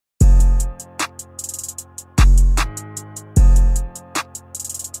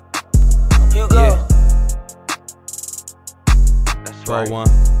Yeah. That's right.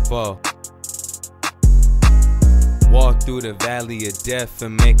 414. Walk through the valley of death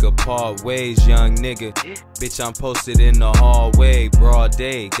and make a part ways, young nigga. Bitch, I'm posted in the hallway, broad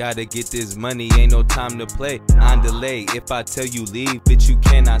day. Gotta get this money, ain't no time to play. On delay, if I tell you leave, bitch, you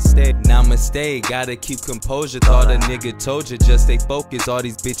cannot stay. Now mistake, gotta keep composure. Thought a nigga told you, just stay focused. All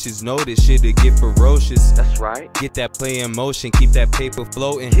these bitches know this shit'll get ferocious. That's right. Get that play in motion, keep that paper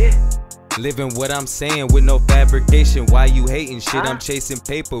floating. Living what I'm saying with no fabrication. Why you hating? Shit, I'm chasing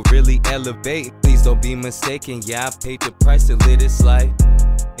paper, really elevating. Please don't be mistaken. Yeah, I paid the price to live this life.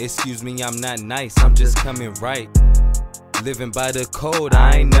 Excuse me, I'm not nice, I'm just coming right. Living by the code,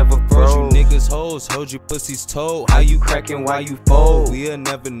 I ain't never froze. You niggas hoes, hold you pussies told. How you cracking while you fold? We'll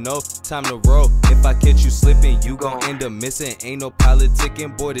never know. Time to roll. If I catch you slipping, you gon' end up missing. Ain't no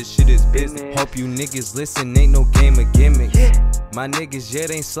politicking, boy, this shit is business. Hope you niggas listen, ain't no game of gimmicks. My niggas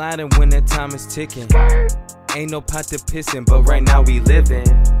yet ain't sliding when that time is ticking. Ain't no pot to pissin', but right now we living.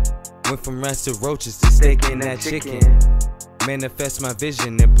 Went from rats to roaches to steak and that chicken. Manifest my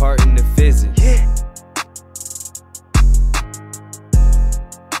vision, imparting the physics.